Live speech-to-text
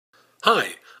Hi,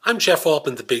 I'm Jeff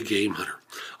Altman, the Big Game Hunter.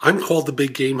 I'm called the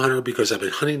Big Game Hunter because I've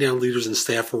been hunting down leaders and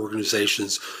staff for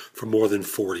organizations for more than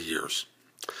 40 years.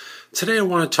 Today I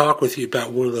want to talk with you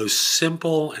about one of those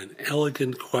simple and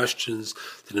elegant questions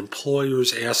that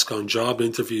employers ask on job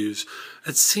interviews.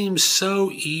 It seems so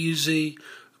easy,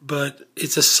 but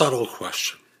it's a subtle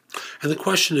question. And the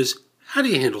question is, how do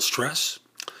you handle stress?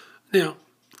 Now,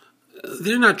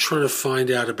 they're not trying to find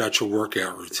out about your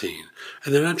workout routine,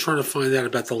 and they're not trying to find out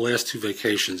about the last 2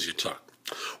 vacations you took.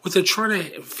 What they're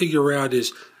trying to figure out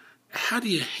is, how do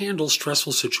you handle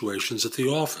stressful situations at the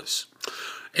office?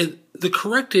 And the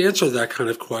correct answer to that kind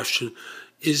of question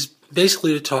is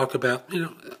basically to talk about,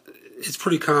 it's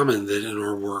pretty common that in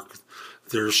our work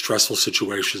there are stressful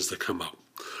situations that come up.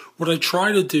 What I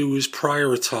try to do is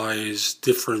prioritize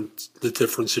the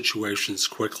different situations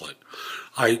quickly.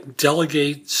 I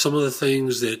delegate some of the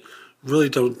things that really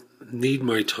don't need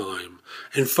my time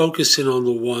and focus in on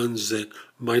the ones that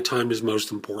my time is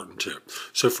most important to.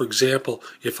 So, for example,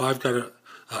 if I've got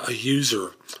a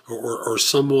user or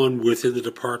someone within the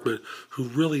department who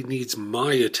really needs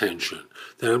my attention,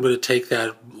 then I'm going to take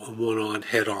that one on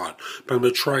head on. But I'm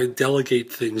going to try and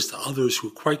delegate things to others who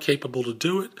are quite capable to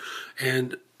do it.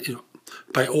 And,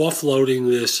 by offloading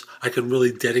this, I can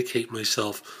really dedicate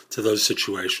myself to those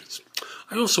situations.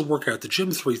 I also work out at the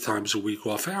gym 3 times a week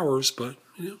off hours, but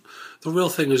the real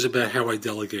thing is about how I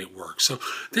delegate work. So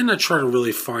they're not trying to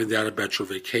really find out about your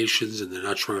vacations, and they're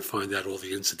not trying to find out all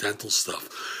the incidental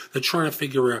stuff. They're trying to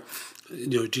figure out,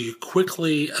 do you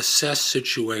quickly assess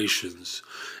situations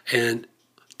and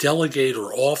delegate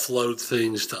or offload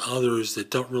things to others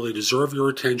that don't really deserve your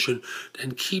attention,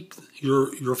 and keep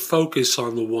your focus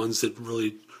on the ones that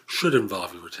really should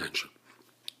involve your attention.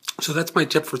 So that's my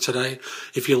tip for today.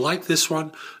 If you like this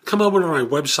one, come over to my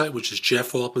website, which is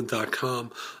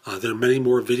jeffaltman.com. There are many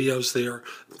more videos there.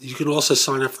 You can also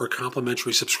sign up for a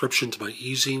complimentary subscription to my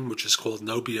e-zine, which is called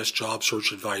No BS Job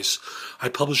Search Advice. I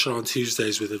publish it on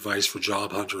Tuesdays with advice for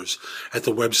job hunters. At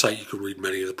the website, you can read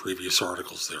many of the previous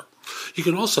articles there. You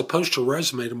can also post your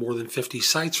resume to more than 50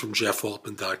 sites from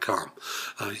jeffaltman.com.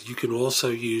 You can also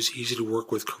use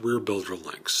easy-to-work-with career builder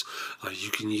links.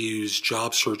 You can use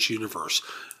Job Search Universe.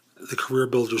 The Career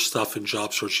Builder stuff in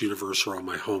Job Search Universe are on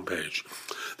my homepage.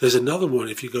 There's another one,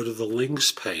 if you go to the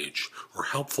links page, or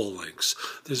helpful links,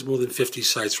 there's more than 50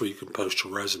 sites where you can post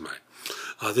your resume.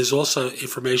 There's also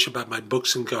information about my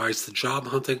books and guides to job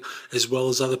hunting, as well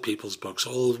as other people's books,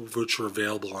 all of which are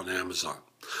available on Amazon.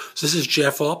 So this is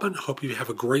Jeff Altman. I hope you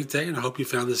have a great day, and I hope you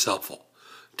found this helpful.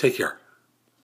 Take care.